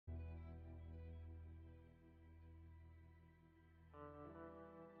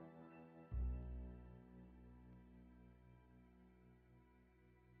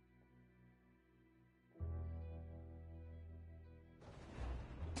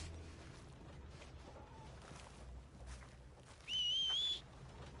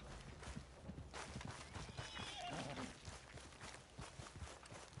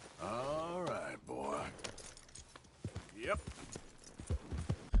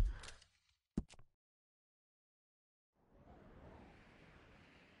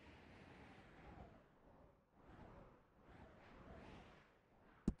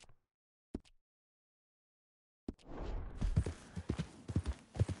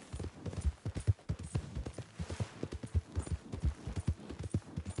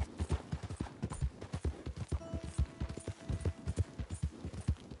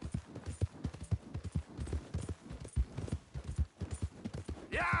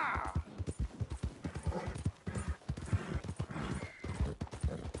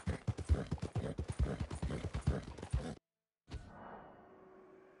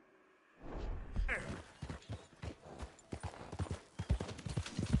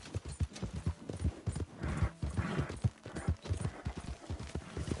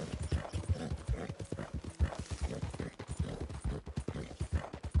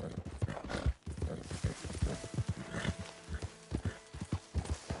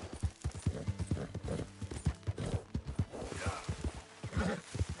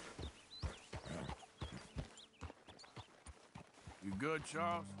good,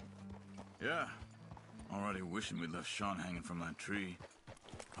 Charles? Yeah. Already wishing we'd left Sean hanging from that tree.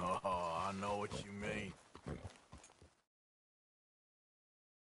 Oh, I know what you mean.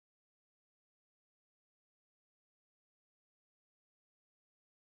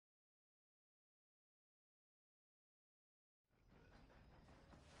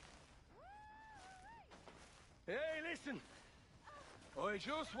 Hey, listen. I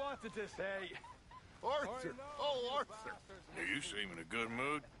just wanted to say... Arthur! Oh, Arthur! You seem in a good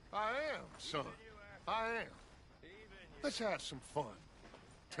mood. I am, son. I am. Let's have some fun.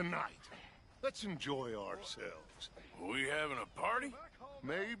 Tonight. Let's enjoy ourselves. We having a party?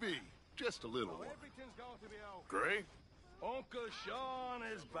 Maybe. Just a little one. Everything's going to be okay. Great. Uncle Sean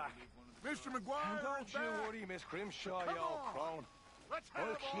is back. Mr. And McGuire, don't you worry, Miss Grimshaw, you old crone. Let's I'll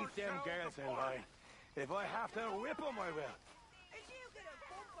have keep them ourselves girls a in party. line. If I have to whip them, I will. Is you get a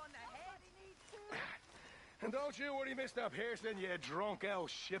bump on the head? And don't you worry, Mr. Pearson, you drunk old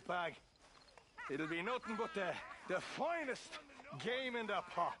shitbag. It'll be nothing but the finest game in the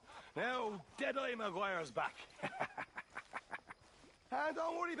pot. Now, Deadeye McGuire's back. And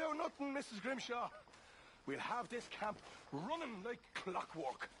don't worry about nothing, Mrs. Grimshaw. We'll have this camp running like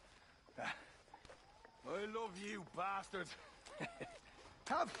clockwork. I love you bastards.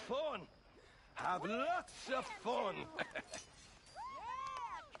 Have fun. Have lots of fun.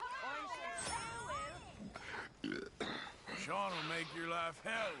 Sean will make your life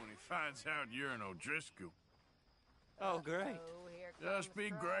hell when he finds out you're an O'Driscoll. Oh, great. Just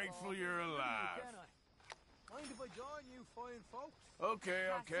be grateful you're alive. Mind if I join you fine folks? Okay,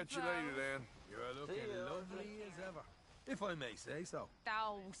 I'll catch you later then. You're looking lovely as ever, if I may say so.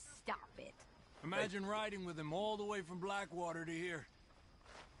 Oh, stop it. Imagine riding with him all the way from Blackwater to here.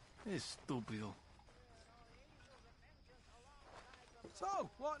 Estúpido. So,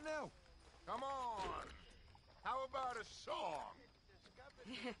 what now? Come on. How about a song?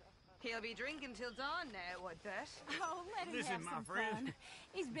 He'll be drinking till dawn now, I bet. Oh, let him Listen, have my some friend, fun.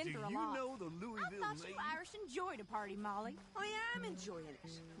 He's been Do through a you lot. know the I Louisville thought you lady? Irish enjoyed a party, Molly. I am enjoying it.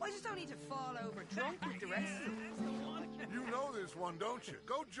 I just don't need to fall over drunk with the rest of them. You know this one, don't you?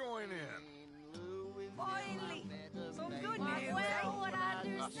 Go join in. Finally! Some good news. Well, what I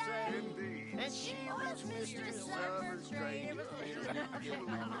do say. Indeed. And she was Mr. Summer's trade.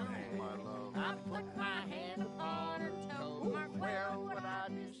 My love. I put my hand upon her toe. Mark well what I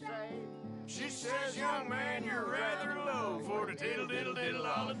do say. She says, young man, you're rather low for the diddle diddle diddle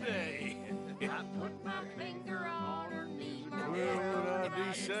all the day. I put my finger on her knee. Mark Well, what I do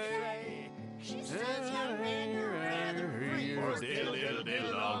do say? She says, young man, you're rather free For diddle diddle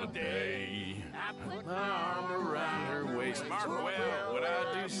diddle all the day. I put My arm around her waist, mark well what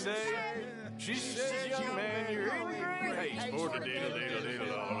I do say. She says, young man, you're in great haste for the diddle diddle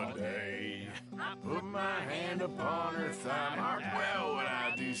diddle all the day. Put my hand upon her thigh, mark well what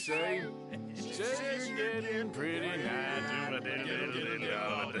I do say. She says you're getting pretty nigh to the diddle diddle diddle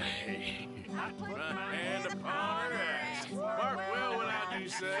all the day. Put my hand upon her ass, mark well what I do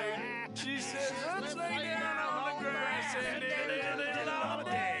say. She says, let's lay down on the grass and diddle diddle diddle all the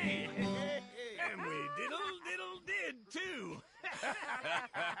day. And we diddle did too.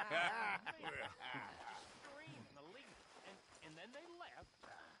 And then they left,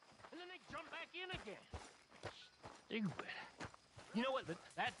 and then they jumped back in again. Stupid. You know what?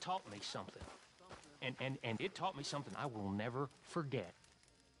 That taught me something. And it taught me something I will never forget.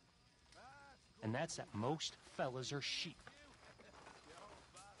 And that's that most fellas are sheep.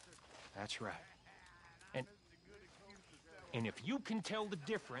 That's right. And if you can tell the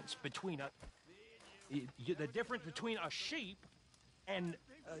difference between a sheep and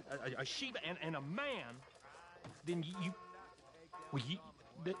a sheep and a man, then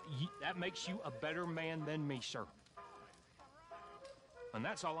that makes you a better man than me, sir. And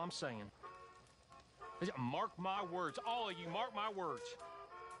that's all I'm saying. Mark my words, all of you, mark my words.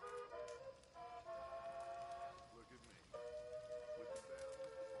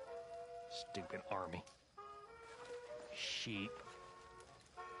 Stupid army. Sheep.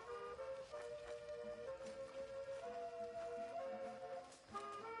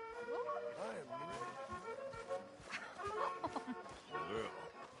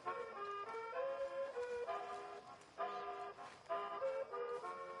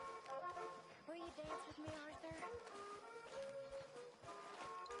 Will you dance with me, Arthur?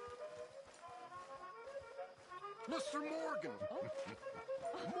 Mr. Morgan.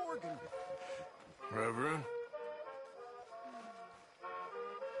 Morgan. Reverend?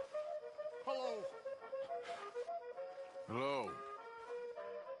 Hello. Hello.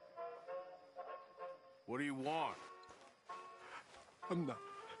 What do you want?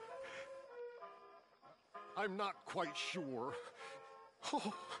 I'm not quite sure.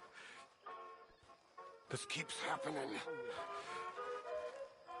 Oh. This keeps happening.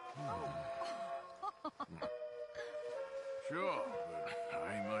 Sure, but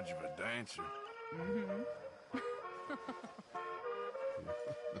I ain't much of a dancer.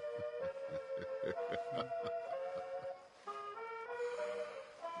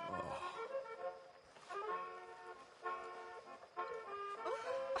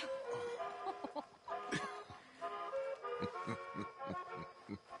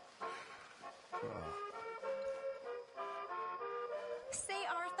 See,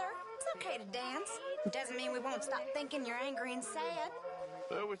 Arthur, it's okay to dance. Doesn't mean we won't stop thinking you're angry and sad.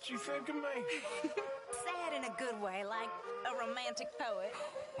 That what you think of me? Sad in a good way, like a romantic poet.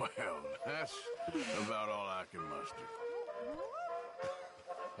 Well, that's about all I can muster.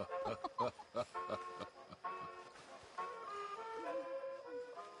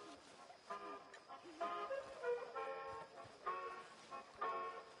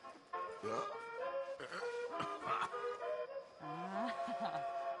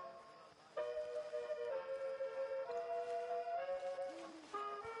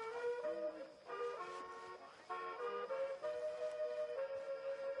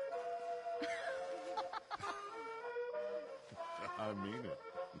 I mean it.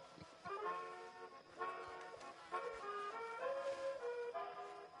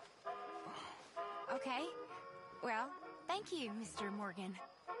 Okay. Well, thank you, Mr. Morgan.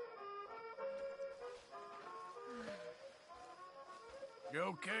 You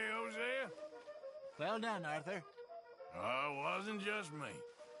okay, Hosea? Well done, Arthur. It wasn't just me.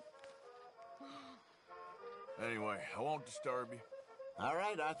 Anyway, I won't disturb you. All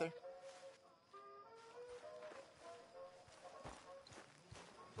right, Arthur.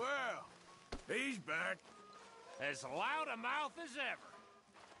 Well, he's back. As loud a mouth as ever.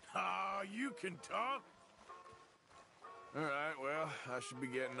 Ah, you can talk. All right, well, I should be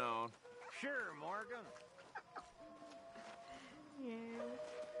getting on. Sure, Morgan.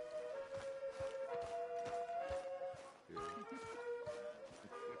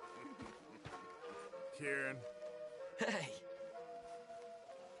 Kieran, Hey,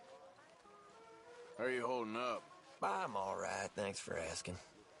 how are you holding up? I'm all right. Thanks for asking.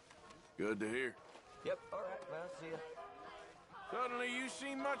 Good to hear. Yep, all right. Well, see ya. Suddenly you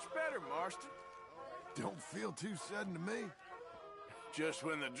seem much better, Marston. Don't feel too sudden to me. Just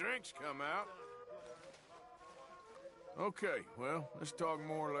when the drinks come out. Okay, well, let's talk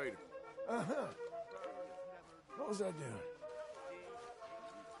more later. Uh-huh. What was I doing?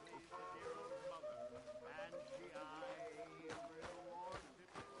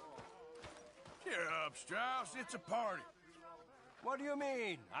 Cheer up, Strauss. It's a party. What do you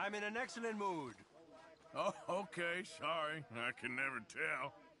mean? I'm in an excellent mood. Oh, okay, sorry. I can never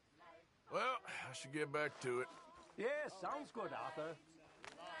tell. Well, I should get back to it. Yes, sounds good, Arthur.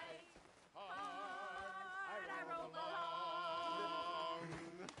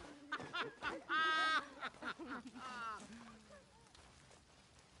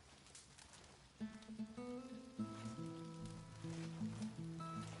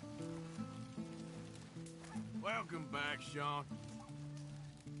 Welcome back, Sean.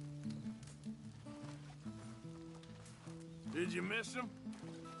 Did you miss him?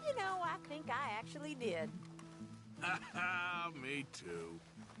 You know, I think I actually did. Me too.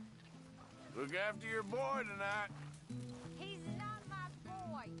 Look after your boy tonight. He's not my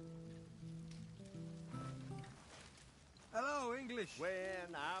boy. Hello, English.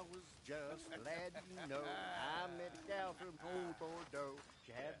 When I was just a lad, you know, I met a gal from old Bordeaux.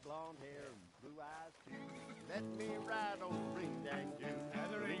 She had blonde hair and blue eyes too. Let me ride on the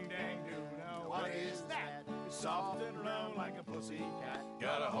ring-dang-doo. The ring-dang-doo. Now What is that? Soft and round like a pussycat.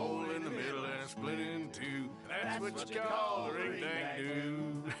 Got a hole in the middle and split in two. That's what you call a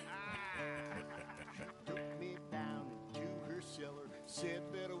ring-dang-doo. Took me down into her cellar. Said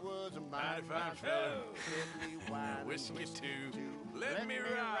that I was a mighty Fine fine fellow. fellow. Fed me wine and Whiskey too. Let Let me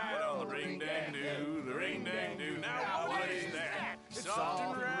ride on the ring-dang-doo. The ring-dang-doo. Now what is that? Soft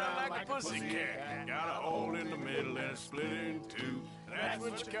and round like a pussycat. Got a hole in the middle and split in two. That's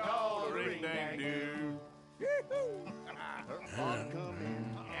what you call a ring-dang-doo. her father come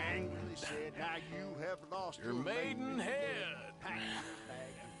in angrily said, now you have lost Your maidenhead. Pack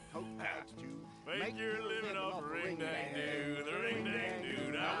bag and coat bags too. Make your living off a ring-dang-doo. The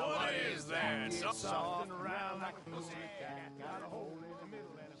ring-dang-doo. Now what is that? Soft and round like a pussycat. Got a hole in the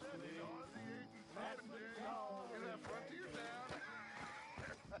middle and a split in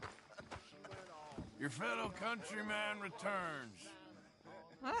Your fellow countryman returns.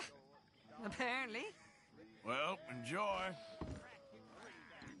 Apparently. Well, enjoy.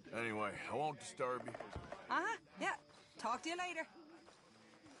 Anyway, I won't disturb you. Uh-huh. Yeah. Talk to you later.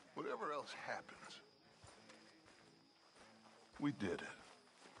 Whatever else happens, we did it.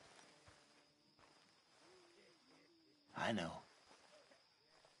 I know.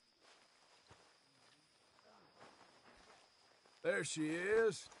 There she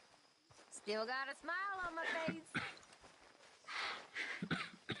is. Still got a smile on my face.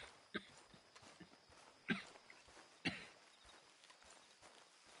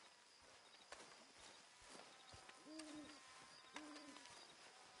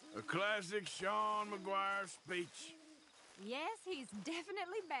 A classic Sean McGuire speech. Yes, he's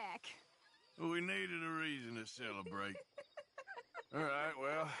definitely back. We needed a reason to celebrate. All right,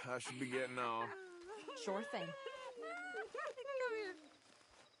 well, I should be getting on. Sure thing. Come here.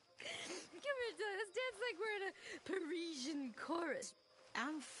 Come here, Dennis. Dance like we're in a Parisian chorus.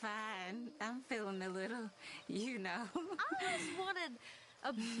 I'm fine. I'm feeling a little, you know. I always wanted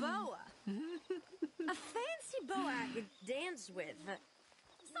a boa. A fancy boa I could dance with. That's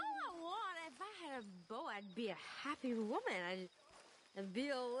all I want. If I had a boa, I'd be a happy woman. I'd be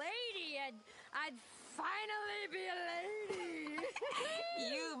a lady. I'd finally be a lady.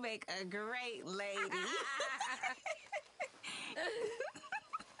 You make a great lady.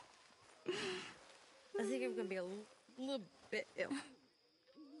 I think I'm gonna be a little bit ill.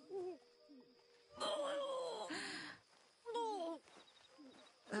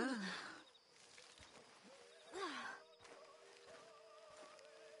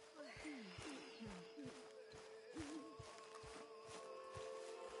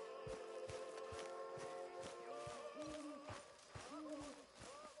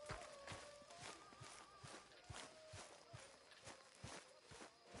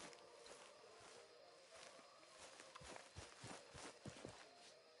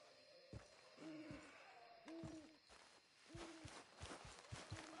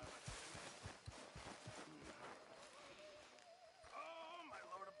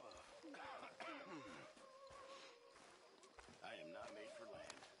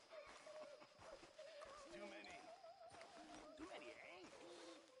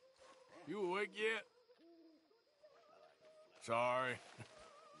 You awake yet? Sorry.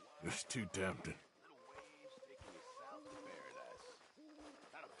 It's too tempting.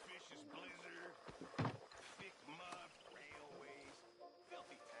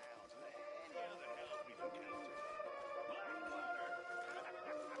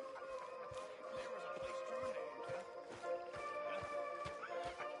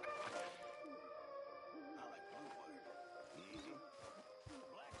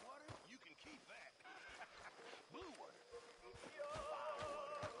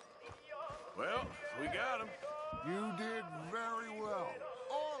 Well, we got him. You did very well.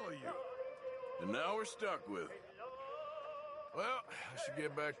 All of you. And now we're stuck with it. Well, I should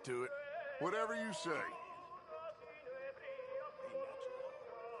get back to it. Whatever you say.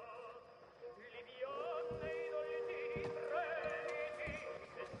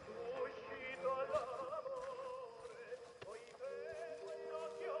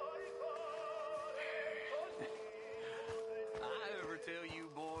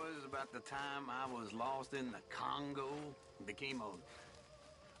 The time I was lost in the Congo, became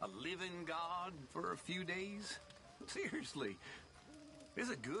a living god for a few days. Seriously, it's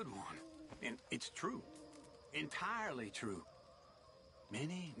a good one. And it's true. Entirely true.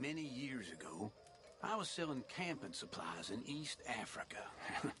 Many, many years ago, I was selling camping supplies in East Africa.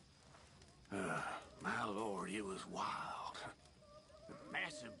 My lord, it was wild.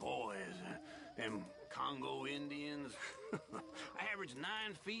 Massive boys, them Congo Indians, average 9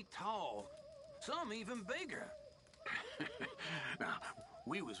 feet tall, some even bigger. Now,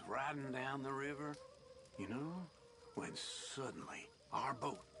 we was riding down the river, you know, when suddenly our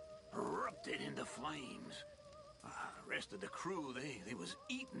boat erupted into flames. The rest of the crew, they was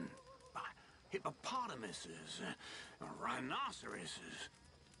eaten by hippopotamuses, rhinoceroses.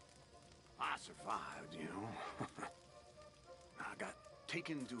 I survived, you know. I got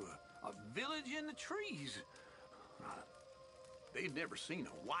taken to a village in the trees. They'd never seen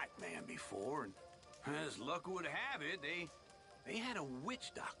a white man before, and as luck would have it, they had a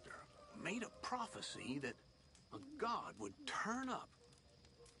witch doctor made a prophecy that a god would turn up,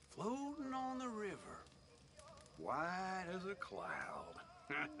 floating on the river, white as a cloud.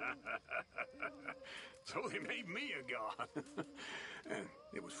 So they made me a god. And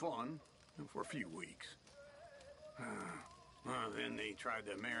it was fun for a few weeks. Then they tried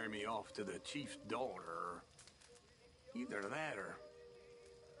to marry me off to the chief's daughter. Either that or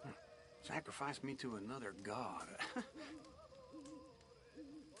sacrifice me to another god.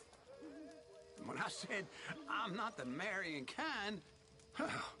 When I said I'm not the marrying kind,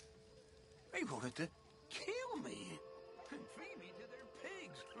 they wanted to kill me and feed me to their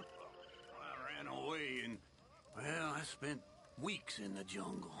pigs. boy, and, well, I spent weeks in the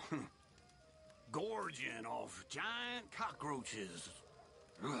jungle. Gorging off giant cockroaches.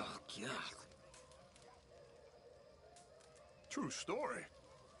 Oh, God. True story.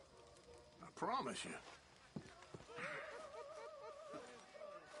 I promise you.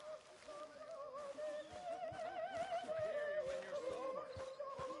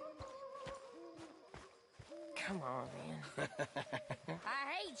 Come on, man.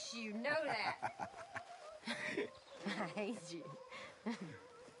 I hate you, know that. I hate you.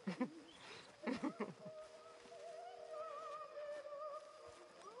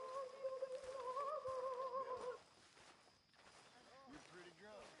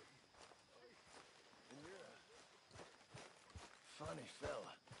 Funny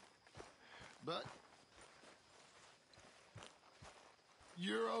fella. But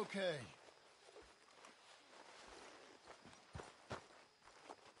you're okay.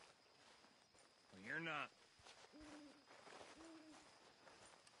 You're not.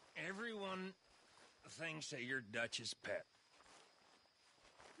 Everyone thinks that you're Dutch's pet.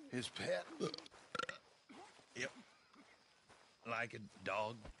 His pet? Yep. Like a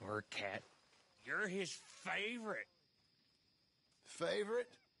dog or a cat. You're his favorite.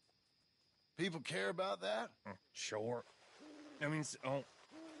 Favorite? People care about that? Sure. I mean,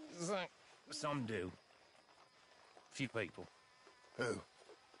 some do. Few people. Who?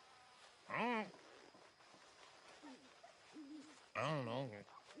 I don't know.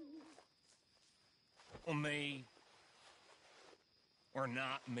 Well, me. Or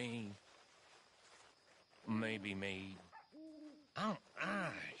not me. Maybe me.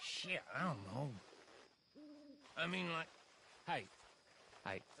 Shit, I don't know. I mean, like, hey.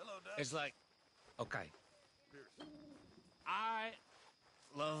 Hello, Dutch. It's like, okay. I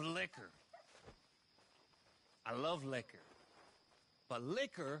love liquor. I love liquor. But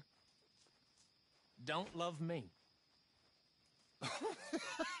liquor don't love me.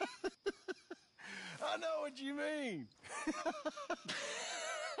 I know what you mean.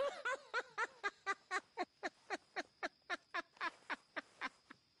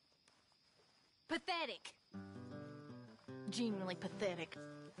 Pathetic. Genuinely pathetic.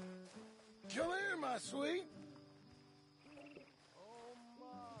 Come here, my sweet.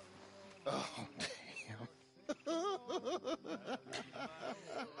 Oh, damn.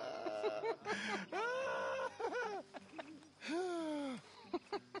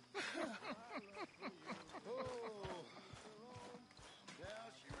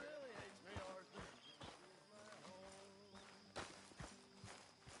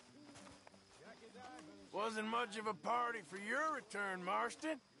 Wasn't much of a party for your return,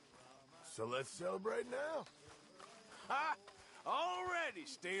 Marston. So let's celebrate now. Ha! Already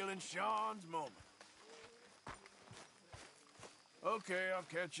stealing Sean's moment. Okay, I'll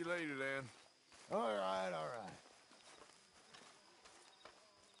catch you later then. All right, all right.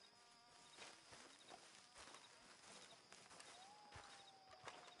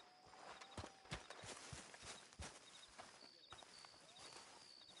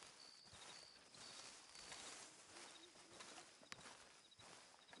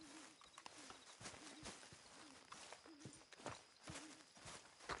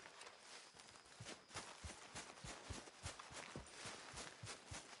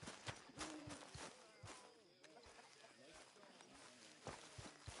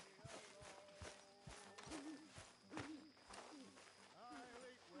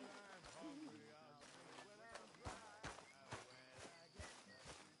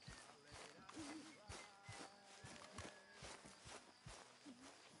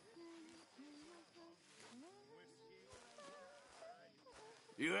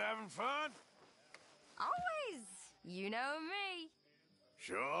 You having fun? Always. You know me.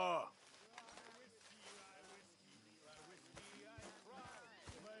 Sure.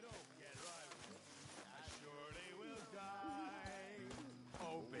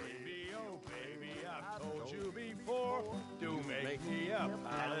 Oh, baby, I've told you before. Do make me a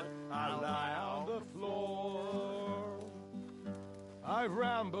pallet, I lie on the floor. I've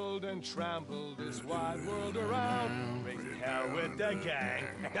rambled and trampled this wide world around. Raising hell with the gang,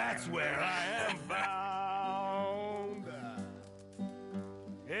 that's where I am bound.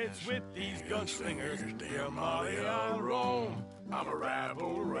 It's with these gunslingers, dear Molly, I'll roam. I'm a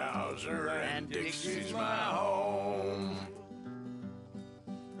rabble-rouser and Dixie's my home.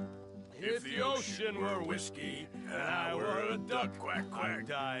 If the ocean were whiskey and I were a duck, quack, quack, I'd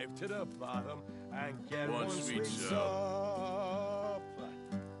dive to the bottom and get one sweet sup.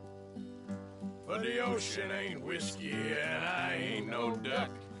 But the ocean ain't whiskey and I ain't no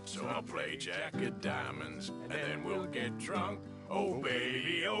duck, so I'll play Jack of Diamonds and then we'll get drunk Oh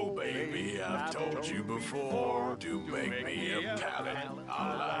baby, I've told you before, do make me a pallet,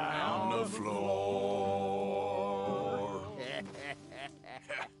 I'll lie on the floor.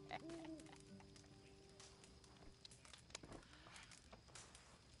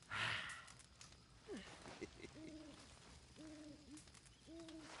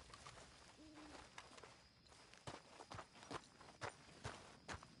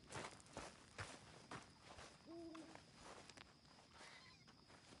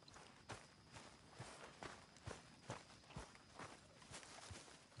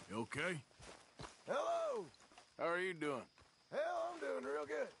 You okay? Hello! How are you doing? Hell, I'm doing real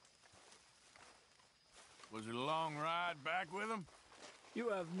good. Was it a long ride back with him? You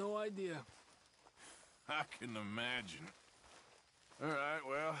have no idea. I can imagine. All right,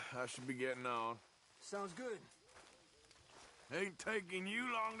 well, I should be getting on. Sounds good. Ain't taking you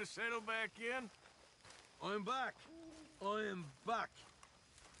long to settle back in? I'm back. I am back.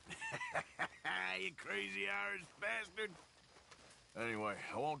 You crazy Irish bastard. Anyway,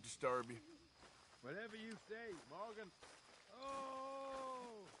 I won't disturb you. Whatever you say, Morgan.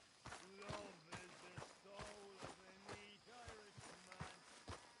 Oh, love is the soul of a neat Irishman.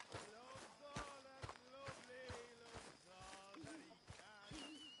 Loves all that's lovely, loves all that he can.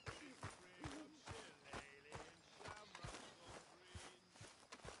 He's afraid of shillelagh and shamrock so green.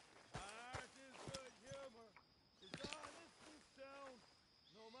 His heart is good humor, is honest and sound,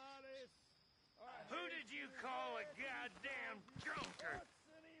 no malice. Who did you call a goddamn drunkard?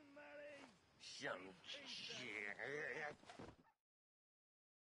 Some shit.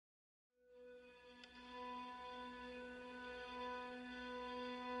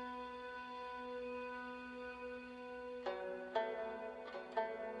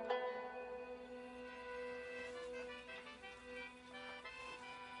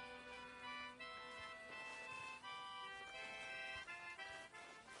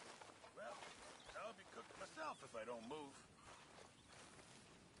 Well, I'll be cooking myself if I don't move.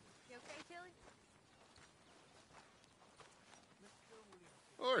 You okay, Tilly?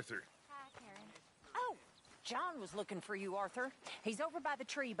 Arthur. Hi, Karen. Oh, John was looking for you, Arthur. He's over by the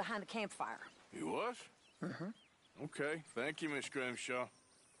tree behind the campfire. He was? Mm-hmm. Okay, thank you, Miss Grimshaw.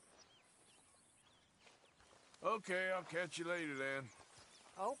 Okay, I'll catch you later then.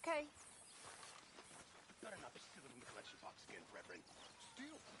 Okay. Better not be stealing the collection box again, Reverend.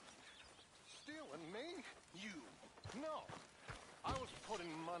 Stealing me? You. No. I was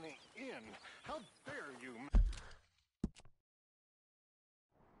putting money in. How dare you?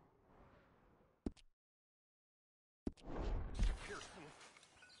 Mr. Pearson.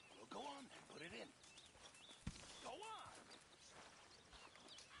 Well, go on then. Put it in. Go on.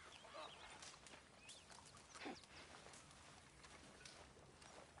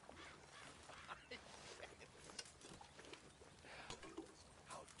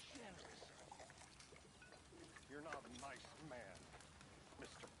 How generous. You're not a nice man,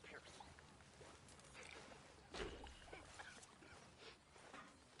 Mr. Pearson.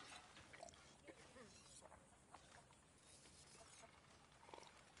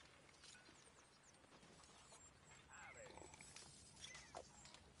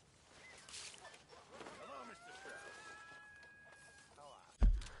 Hello, Mr. Strauss.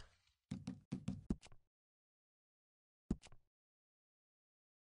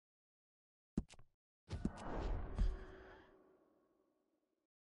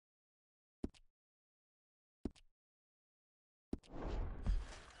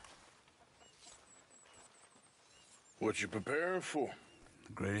 What you preparing for?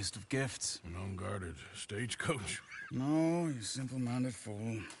 The greatest of gifts. An unguarded stagecoach. No, you simple-minded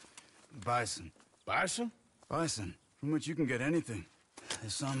fool. Bison. Bison? Bison, from which you can get anything.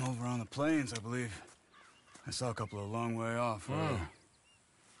 There's some over on the plains, I believe. I saw a couple a long way off. Oh.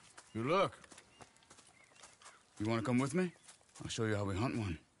 Good luck. You want to come with me? I'll show you how we hunt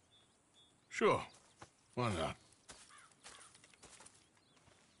one. Sure. Why not?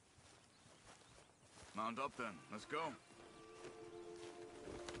 Mount up then. Let's go.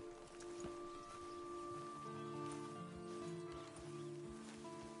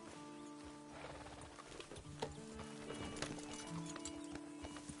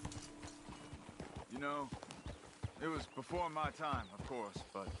 You know, it was before my time, of course,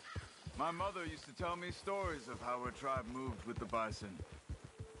 but my mother used to tell me stories of how her tribe moved with the bison.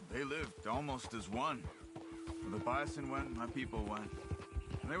 They lived almost as one. Where the bison went, my people went.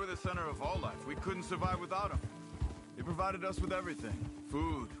 And they were the center of all life. We couldn't survive without them. They provided us with everything.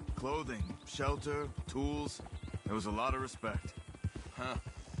 Food, clothing, shelter, tools. There was a lot of respect. Huh.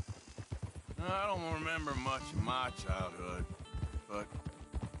 I don't remember much of my childhood, but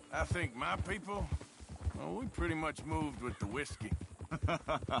I think my people, Well, we pretty much moved with the whiskey.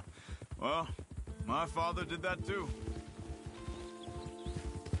 Well, my father did that too.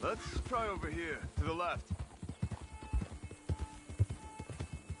 Let's try over here, to the left.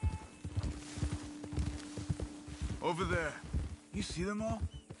 Over there. You see them all?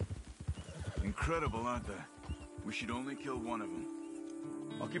 Incredible, aren't they? We should only kill one of them.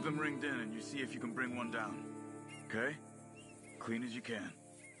 I'll keep them ringed in and you see if you can bring one down. Okay? Clean as you can.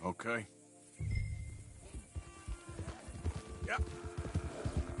 Okay. Yeah.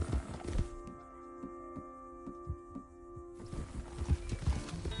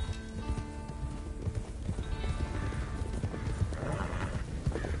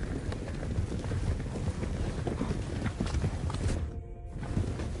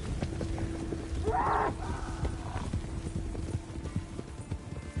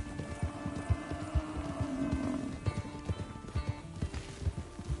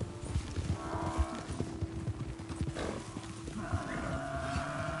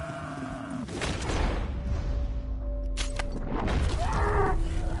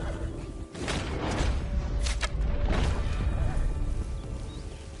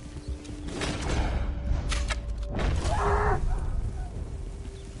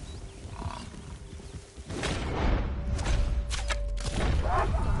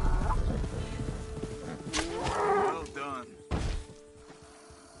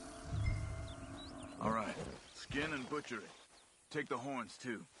 Butcher it. Take the horns,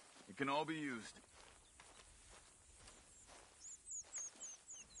 too. It can all be used.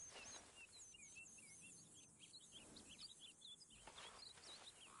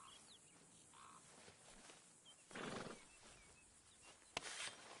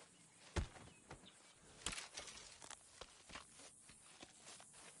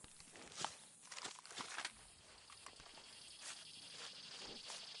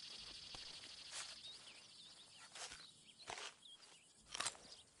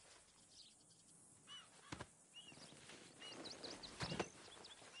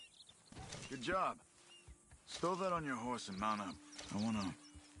 Good job. Stow that on your horse and mount up. I wanna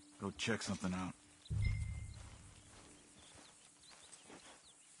go check something out.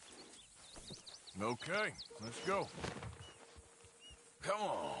 Okay, let's go. Come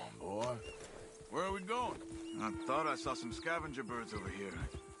on, boy. Where are we going? I thought I saw some scavenger birds over here.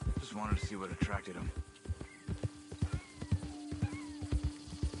 Just wanted to see what attracted them.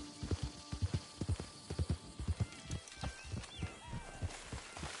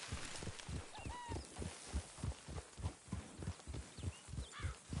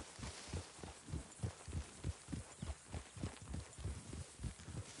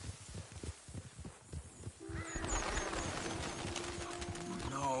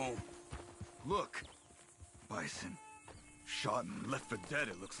 Look! Bison. Shot and left for dead,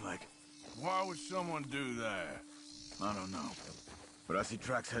 it looks like. Why would someone do that? I don't know. But I see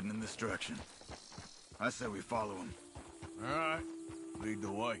tracks heading in this direction. I say we follow them. All right. Lead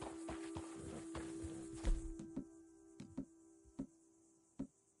the way.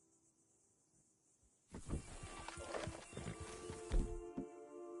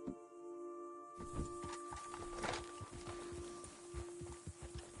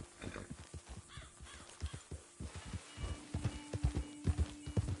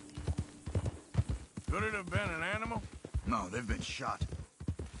 Could it have been an animal? No, they've been shot.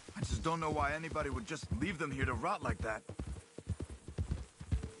 I just don't know why anybody would just leave them here to rot like that.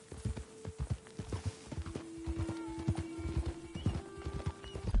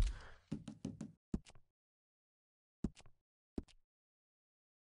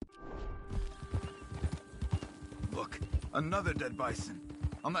 Look, another dead bison.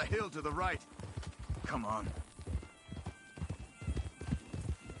 On the hill to the right. Come on.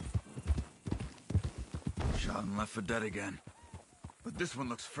 Shot and left for dead again. But this one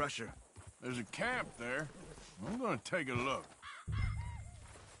looks fresher. There's a camp there. I'm gonna take a look.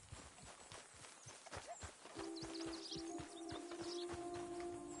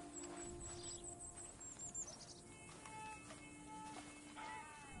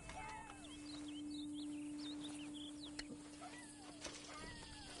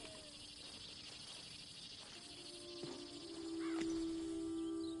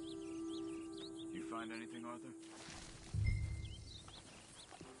 Find anything, Arthur?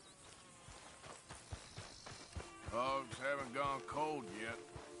 Dogs haven't gone cold yet.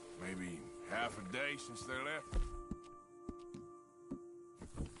 Maybe half a day since they left.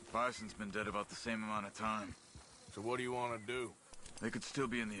 Bison's been dead about the same amount of time. So what do you want to do? They could still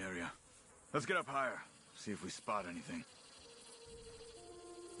be in the area. Let's get up higher, see if we spot anything.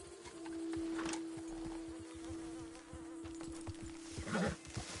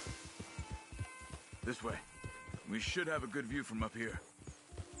 This way. We should have a good view from up here.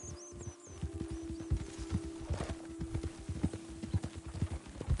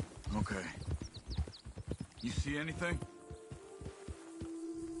 Okay. You see anything?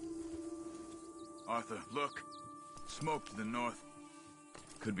 Arthur, look. Smoke to the north.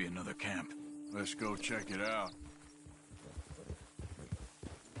 Could be another camp. Let's go check it out.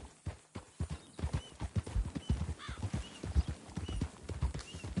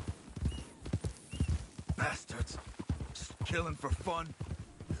 Bastards. Just killing for fun.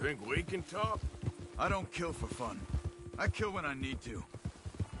 You think we can talk? I don't kill for fun. I kill when I need to.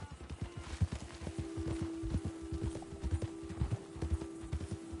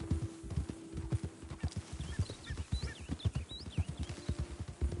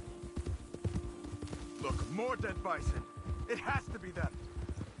 Look, more dead bison. It has to be them.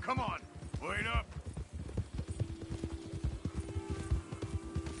 Come on. Wait up.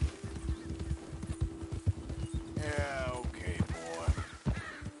 Yeah, okay, boy.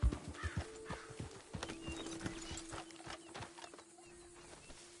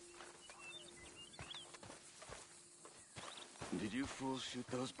 Did you fools shoot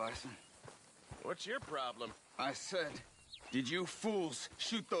those bison? What's your problem? I said, did you fools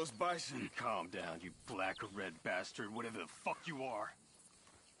shoot those bison? Calm down, you black or red bastard, whatever the fuck you are.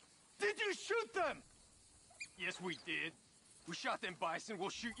 Did you shoot them? Yes, we did. We shot them bison. We'll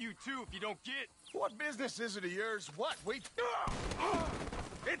shoot you too if you don't get. What business is it of yours? What? We...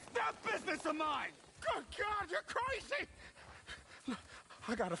 It's that business of mine! Good God, you're crazy! Look,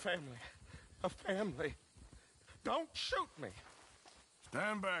 I got a family. A family. Don't shoot me.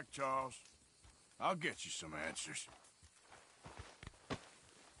 Stand back, Charles. I'll get you some answers.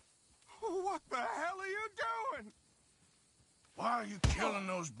 What the hell are you doing? Why are you killing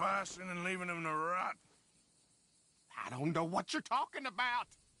those bison and leaving them to rot? I don't know what you're talking about.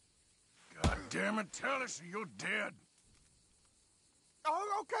 God damn it, tell us or you're dead.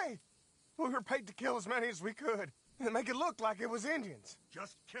 Oh, okay. We were paid to kill as many as we could and make it look like it was Indians.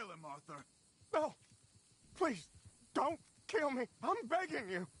 Just kill him, Arthur. No, please, don't kill me. I'm begging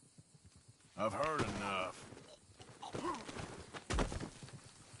you. I've heard enough.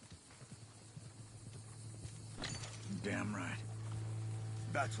 Damn right.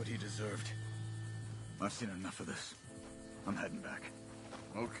 That's what he deserved. I've seen enough of this. I'm heading back.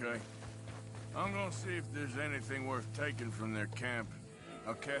 Okay. I'm gonna see if there's anything worth taking from their camp.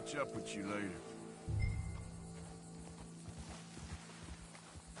 I'll catch up with you later.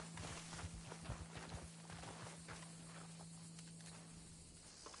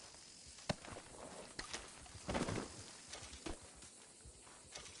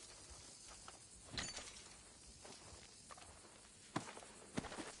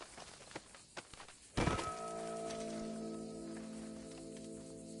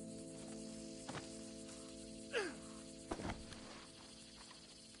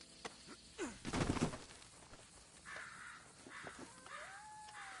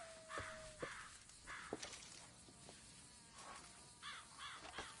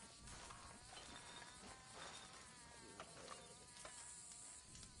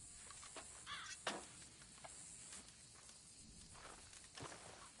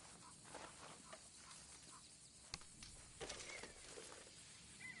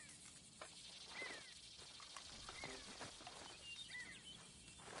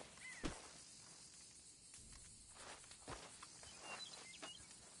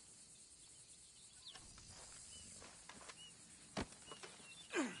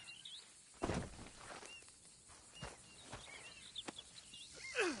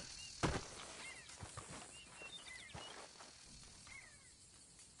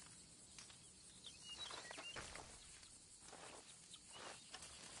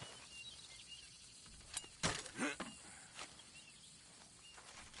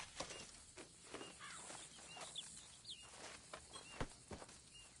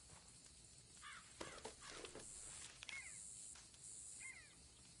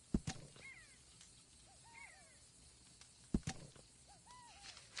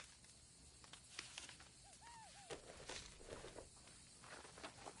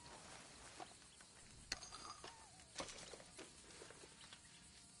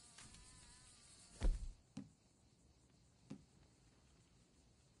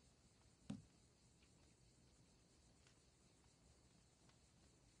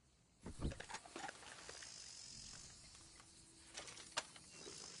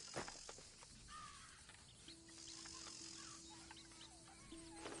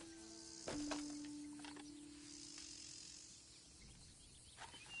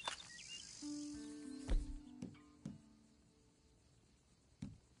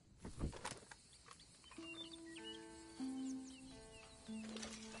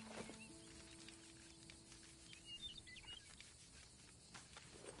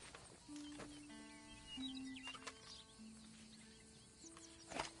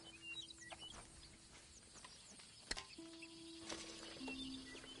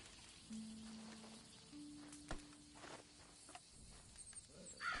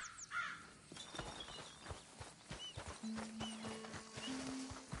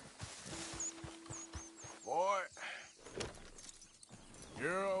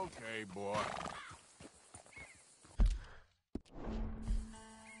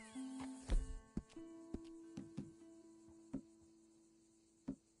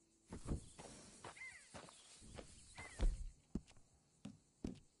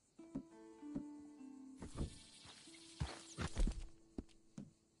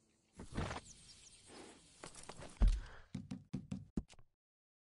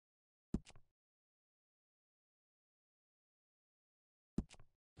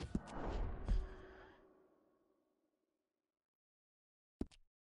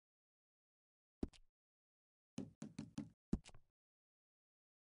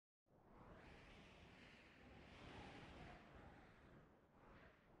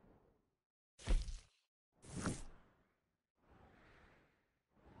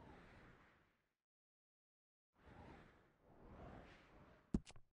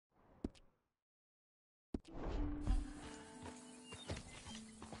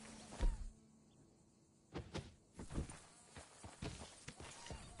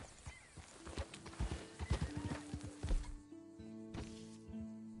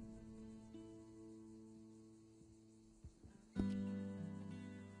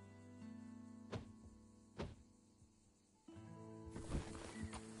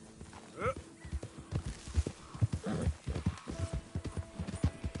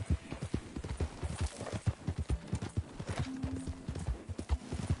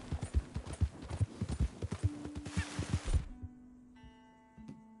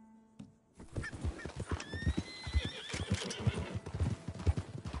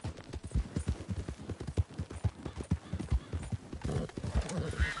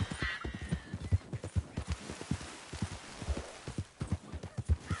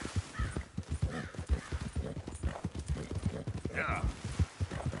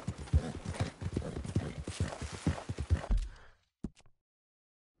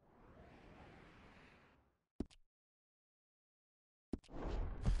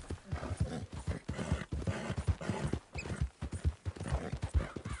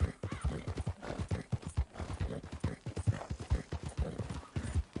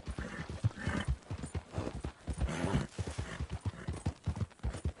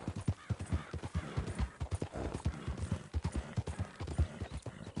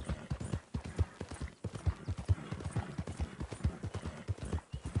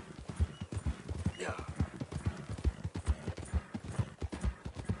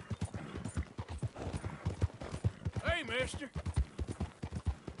 mister.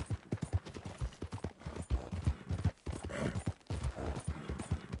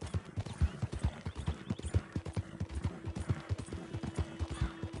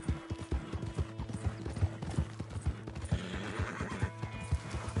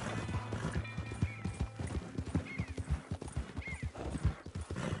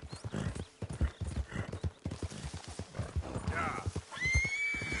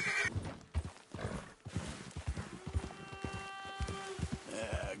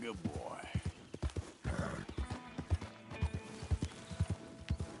 Yeah, good boy.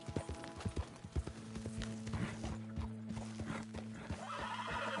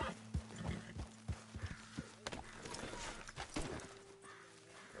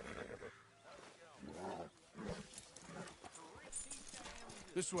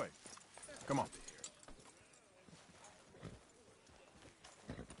 This way. Come on.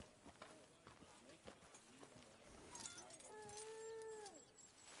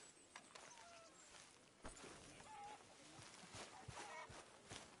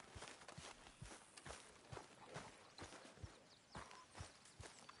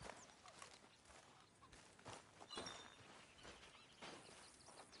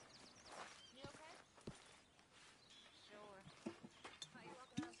 You okay? Sure. Why you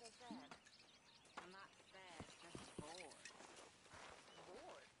walking around so sad? I'm not sad, just bored.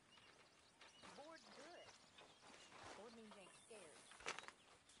 Bored? Bored's good. Bored means you ain't scared.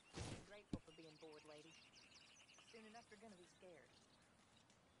 Be grateful for being bored, lady. Soon enough, you're gonna be scared.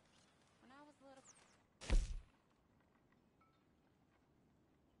 When I was little...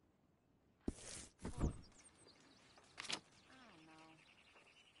 I don't know.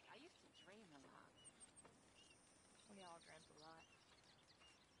 I used to dream a lot. We all dreamt a lot.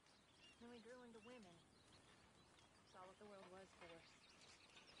 Then we grew into women. Saw what the world was for us.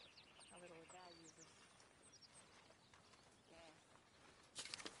 How little it values us. Yeah.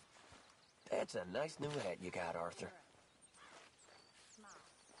 That's a nice new hat you got, Arthur. Smile.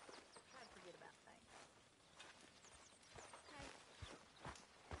 Try to forget about things.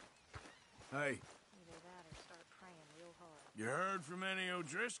 Hey, Either that or start praying real hard. you heard from any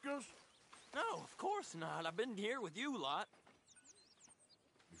O'Driscolls? No, of course not. I've been here with you lot.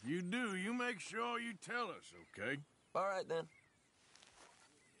 If you do, you make sure you tell us, okay? All right, then.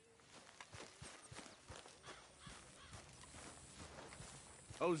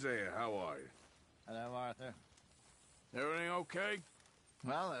 Hosea, how are you? Hello, Arthur. Everything okay?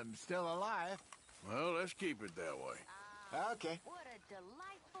 Well, I'm still alive. Well, let's keep it that way. Okay. What a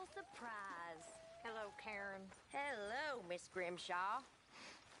delightful surprise. Hello, Karen. Hello, Miss Grimshaw.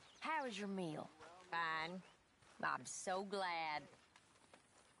 How was your meal? Fine. I'm so glad.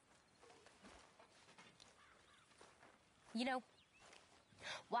 You know,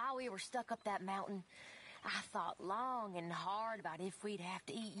 while we were stuck up that mountain, I thought long and hard about if we'd have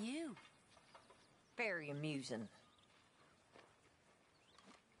to eat you. Very amusing.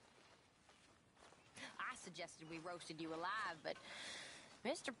 I suggested we roasted you alive, but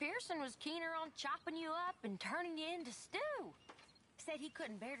Mr. Pearson was keener on chopping you up and turning you into stew. Said he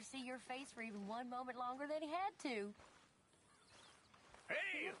couldn't bear to see your face for even one moment longer than he had to.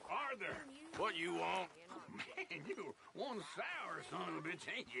 Hey, Arthur! What you want? Man, you're one sour son of a bitch,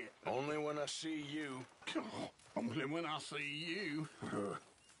 ain't you? Only when I see you. Only when I see you.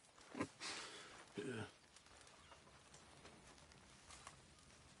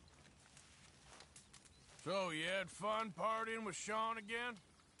 So, you had fun partying with Sean again?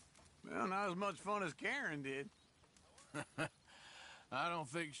 Well, not as much fun as Karen did. I don't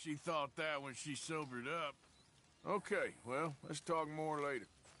think she thought that when she sobered up. Okay, well, let's talk more later.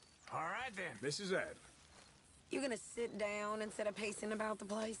 All right, then. Mrs. Adler. You gonna sit down instead of pacing about the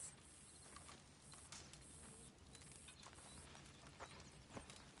place?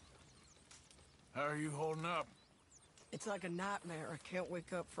 How are you holding up? It's like a nightmare I can't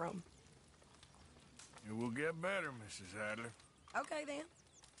wake up from. It will get better, Mrs. Adler. Okay, then.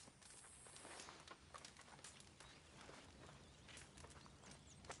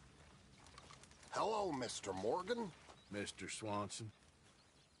 Hello, Mr. Morgan. Mr. Swanson.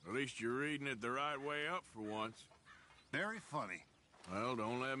 At least you're reading it the right way up for once. Very funny. Well,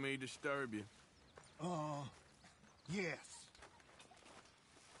 don't let me disturb you. Yes.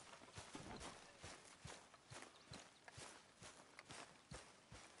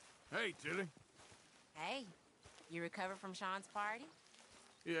 Hey, Tilly. Hey, you recovered from Sean's party?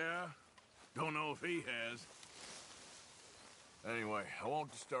 Yeah, don't know if he has. Anyway, I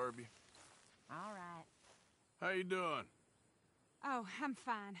won't disturb you. All right. How you doing? Oh, I'm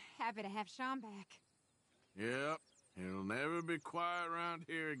fine. Happy to have Sean back. Yep, it'll never be quiet around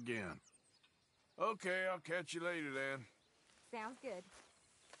here again. Okay, I'll catch you later then. Sounds good.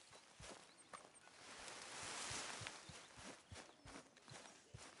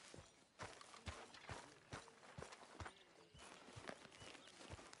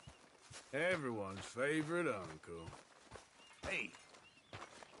 Everyone's favorite uncle. Hey.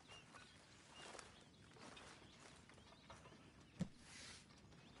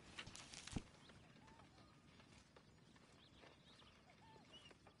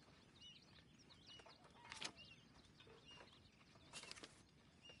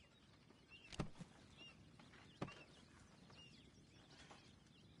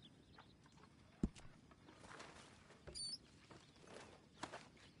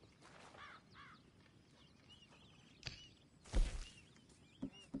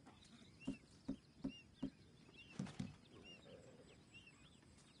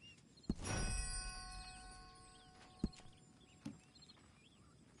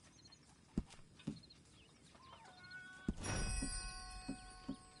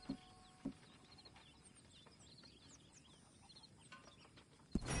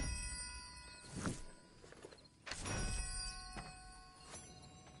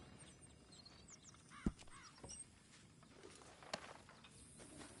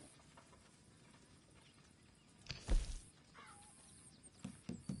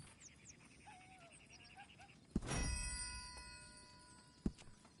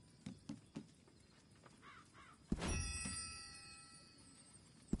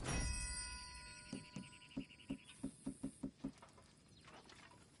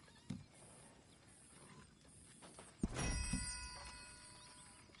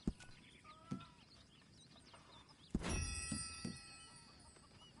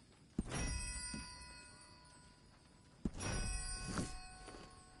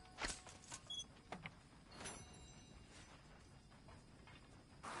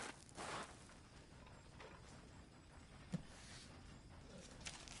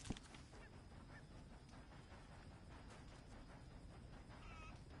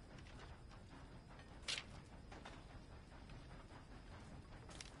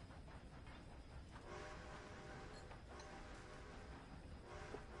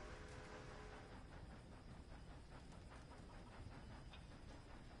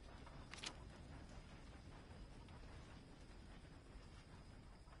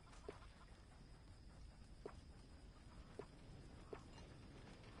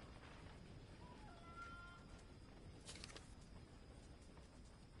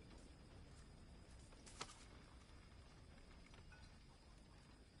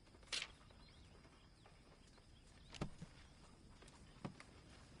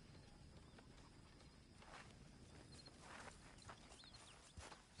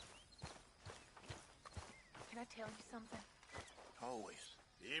 Can I tell you something? Always.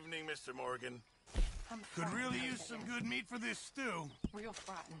 Evening, Mr. Morgan. I'm Could frightened really of use it. some good meat for this stew. Real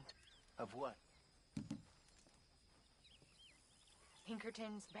frightened. Of what?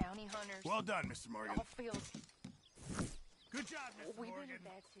 Pinkertons, bounty hunters. Well done, Mr. Morgan. All feels. Good job, Mr. We've Morgan. been in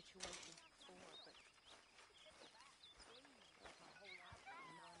bad situations before,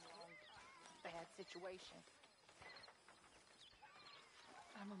 but bad situation.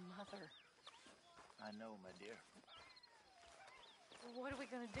 I'm a mother. I know, my dear. What are we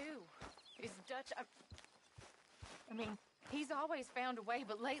gonna do? Is Dutch? I mean, he's always found a way,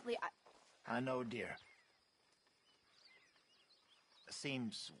 but lately I know, dear.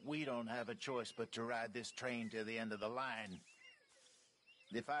 Seems we don't have a choice but to ride this train to the end of the line.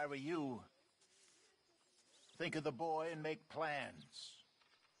 If I were you, think of the boy and make plans.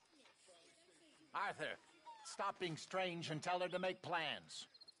 Arthur, stop being strange and tell her to make plans.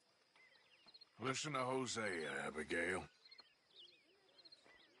 Listen to Hosea, Abigail.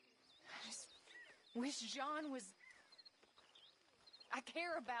 I just wish John was. I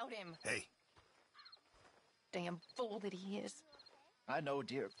care about him. Hey. Damn fool that he is. I know,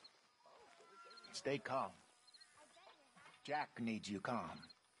 dear. Stay calm. Jack needs you calm.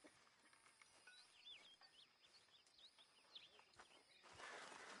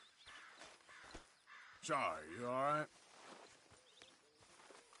 Sorry, you all right?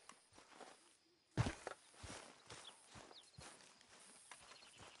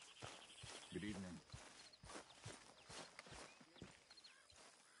 Good evening.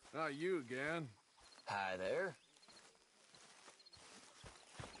 Not you again. Hi there.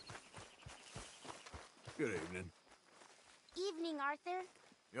 Good evening. Evening, Arthur.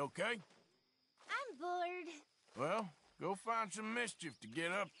 You okay? I'm bored. Well, go find some mischief to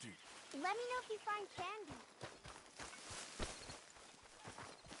get up to. Let me know if you find candy.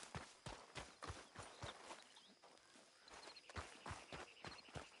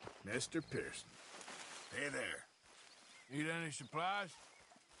 Mr. Pearson. Hey there. Need any supplies?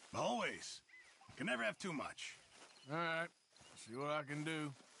 Always. Can never have too much. All right. See what I can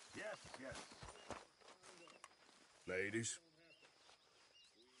do. Yes, yes. Ladies.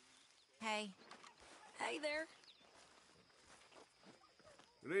 Hey. Hey there.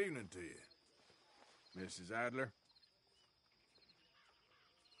 Good evening to you, Mrs. Adler.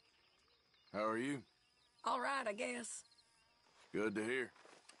 How are you? All right, I guess. Good to hear.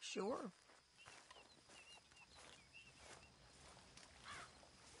 Sure.